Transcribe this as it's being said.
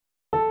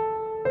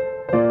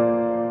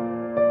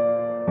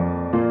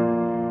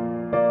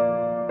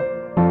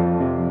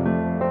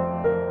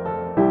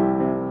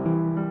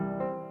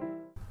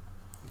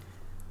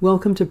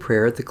Welcome to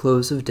prayer at the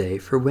close of day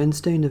for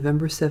Wednesday,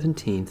 November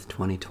 17th,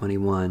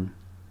 2021.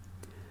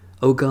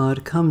 O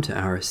God, come to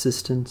our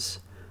assistance.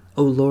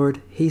 O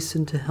Lord,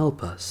 hasten to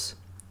help us.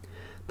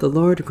 The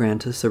Lord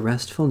grant us a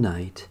restful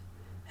night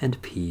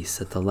and peace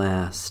at the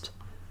last.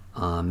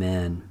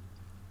 Amen.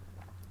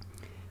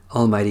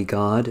 Almighty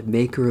God,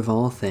 maker of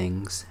all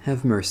things,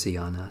 have mercy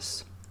on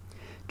us.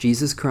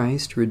 Jesus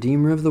Christ,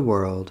 Redeemer of the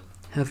world,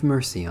 have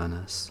mercy on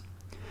us.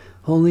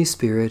 Holy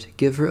Spirit,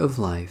 giver of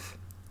life,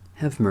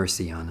 have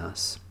mercy on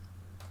us.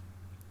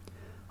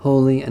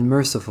 Holy and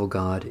merciful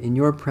God, in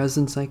your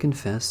presence I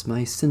confess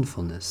my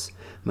sinfulness,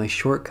 my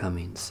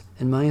shortcomings,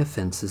 and my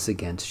offenses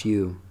against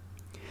you.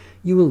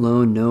 You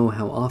alone know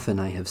how often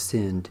I have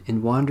sinned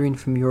in wandering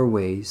from your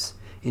ways,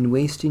 in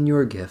wasting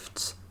your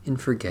gifts, in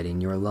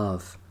forgetting your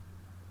love.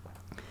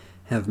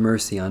 Have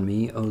mercy on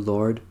me, O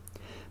Lord.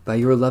 By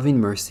your loving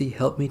mercy,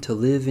 help me to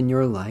live in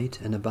your light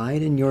and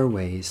abide in your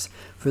ways,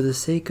 for the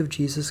sake of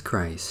Jesus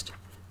Christ,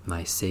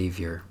 my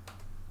Savior.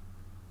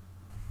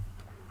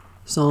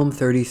 Psalm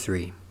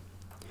 33.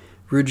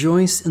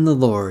 Rejoice in the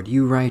Lord,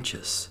 you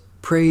righteous.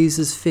 Praise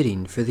is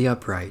fitting for the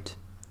upright.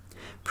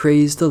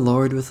 Praise the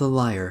Lord with a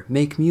lyre.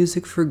 Make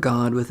music for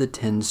God with a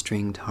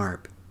 10-stringed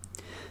harp.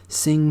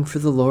 Sing for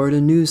the Lord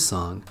a new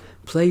song.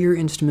 Play your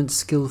instruments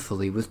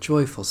skillfully with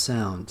joyful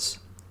sounds.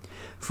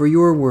 For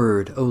your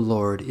word, O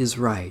Lord, is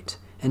right,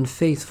 and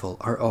faithful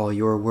are all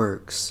your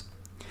works.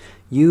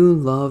 You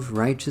love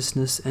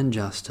righteousness and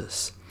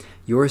justice.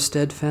 Your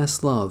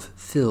steadfast love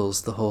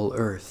fills the whole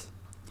earth.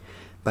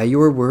 By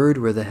your word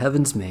were the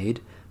heavens made,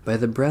 by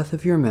the breath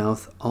of your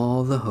mouth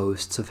all the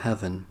hosts of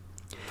heaven.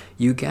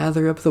 You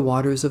gather up the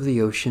waters of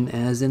the ocean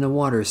as in a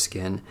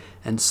waterskin,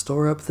 and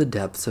store up the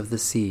depths of the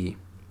sea.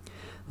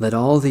 Let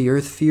all the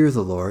earth fear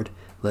the Lord,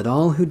 let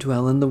all who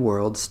dwell in the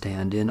world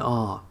stand in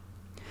awe.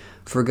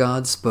 For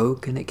God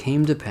spoke, and it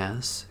came to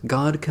pass,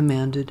 God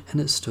commanded,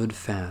 and it stood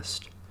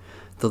fast.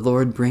 The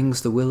Lord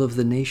brings the will of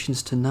the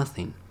nations to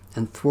nothing,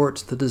 and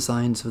thwarts the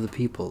designs of the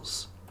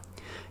peoples.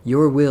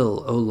 Your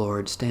will, O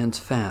Lord, stands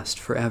fast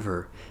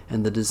forever,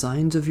 and the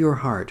designs of your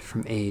heart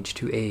from age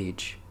to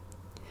age.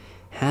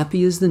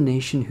 Happy is the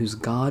nation whose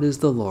God is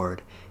the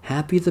Lord,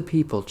 happy the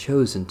people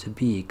chosen to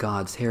be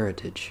God's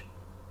heritage.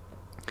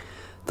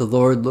 The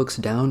Lord looks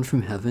down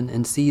from heaven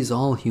and sees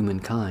all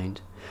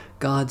humankind.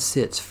 God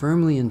sits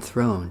firmly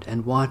enthroned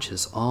and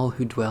watches all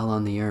who dwell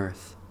on the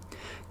earth.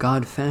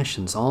 God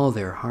fashions all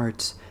their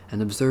hearts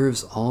and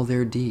observes all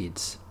their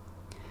deeds.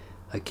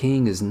 A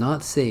king is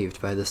not saved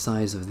by the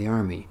size of the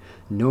army,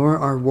 nor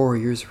are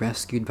warriors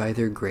rescued by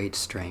their great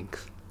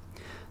strength.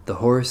 The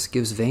horse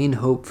gives vain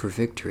hope for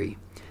victory.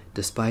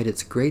 Despite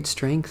its great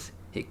strength,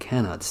 it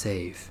cannot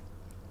save.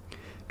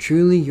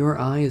 Truly your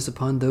eye is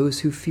upon those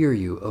who fear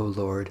you, O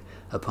Lord,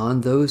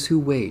 upon those who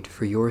wait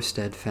for your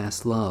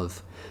steadfast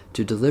love,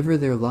 to deliver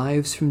their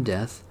lives from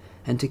death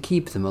and to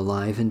keep them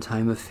alive in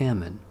time of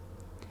famine.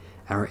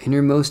 Our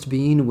innermost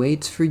being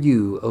waits for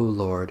you, O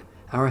Lord,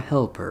 our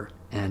helper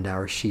and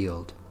our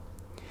shield.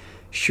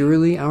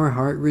 Surely our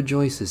heart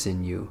rejoices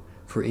in you,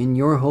 for in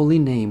your holy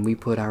name we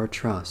put our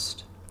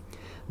trust.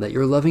 Let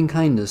your loving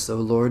kindness, O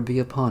Lord, be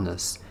upon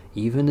us,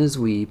 even as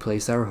we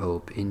place our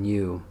hope in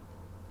you.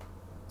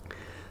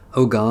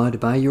 O God,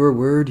 by your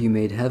word you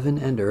made heaven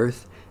and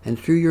earth, and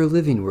through your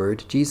living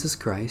word, Jesus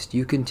Christ,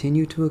 you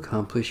continue to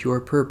accomplish your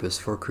purpose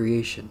for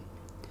creation.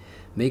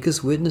 Make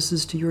us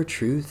witnesses to your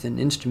truth and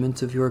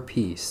instruments of your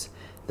peace,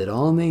 that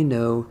all may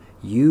know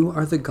you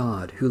are the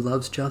God who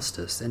loves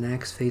justice and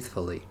acts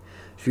faithfully,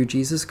 through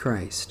Jesus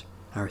Christ,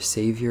 our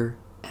Savior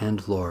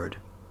and Lord.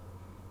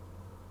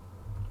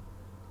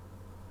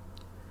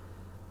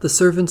 The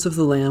servants of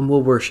the Lamb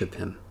will worship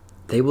him.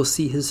 They will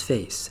see his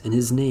face, and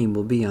his name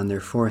will be on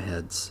their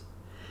foreheads.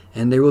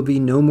 And there will be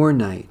no more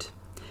night.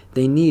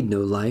 They need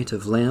no light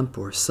of lamp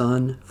or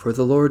sun, for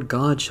the Lord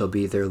God shall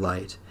be their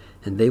light,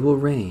 and they will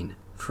reign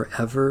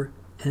forever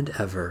and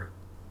ever.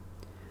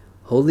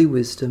 Holy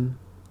wisdom,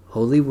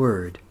 holy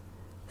word,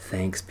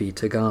 thanks be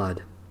to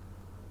God.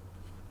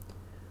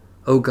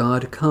 O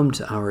God, come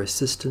to our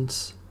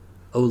assistance.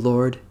 O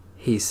Lord,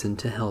 hasten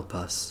to help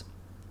us.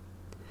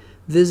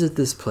 Visit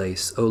this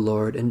place, O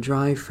Lord, and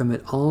drive from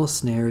it all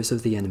snares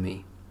of the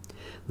enemy.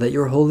 Let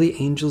your holy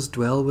angels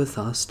dwell with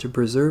us to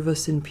preserve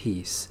us in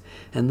peace,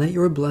 and let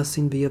your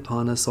blessing be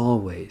upon us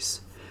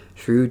always.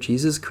 Through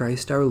Jesus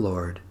Christ our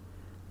Lord.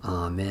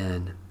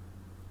 Amen.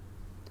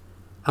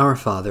 Our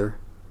Father,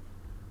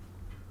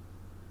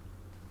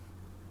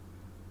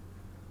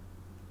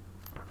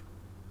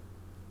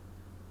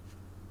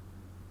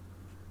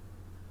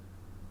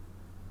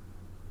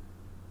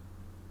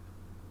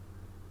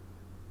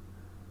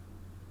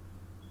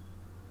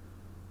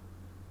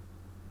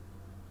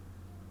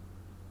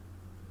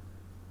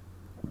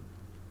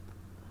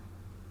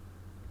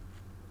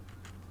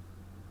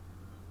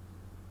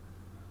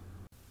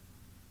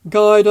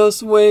 Guide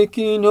us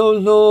waking, O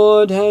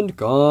Lord, and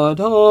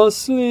guard us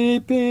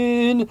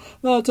sleeping,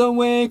 that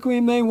awake we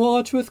may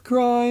watch with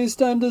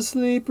Christ, and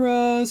asleep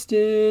rest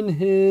in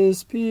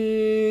his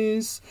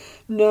peace.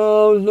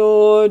 Now,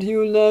 Lord,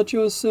 you let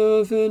your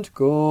servant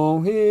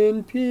go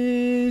in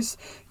peace.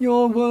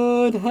 Your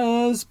word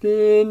has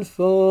been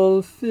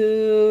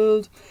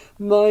fulfilled.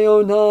 My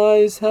own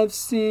eyes have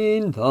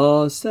seen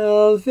the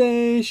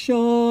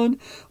salvation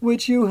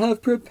which you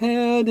have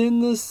prepared in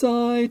the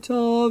sight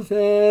of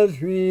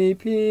every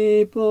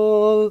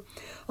people,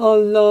 a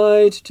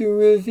light to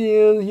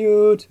reveal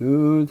you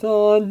to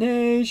the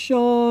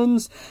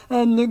nations,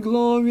 and the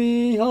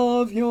glory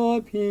of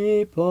your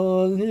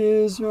people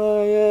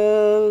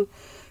Israel.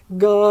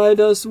 Guide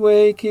us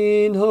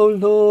waking, O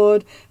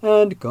Lord,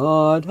 and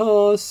guard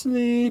us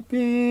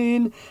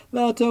sleeping,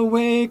 that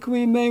awake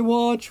we may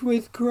watch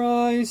with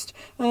Christ,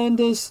 and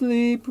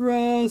asleep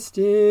rest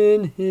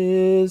in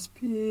his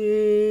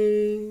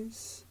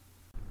peace.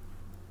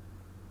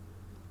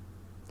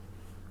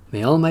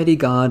 May Almighty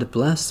God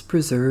bless,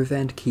 preserve,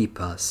 and keep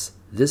us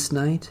this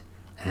night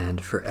and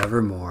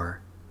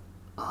forevermore.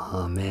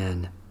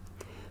 Amen.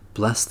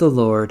 Bless the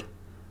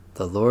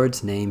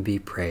Lord's name be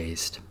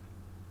praised.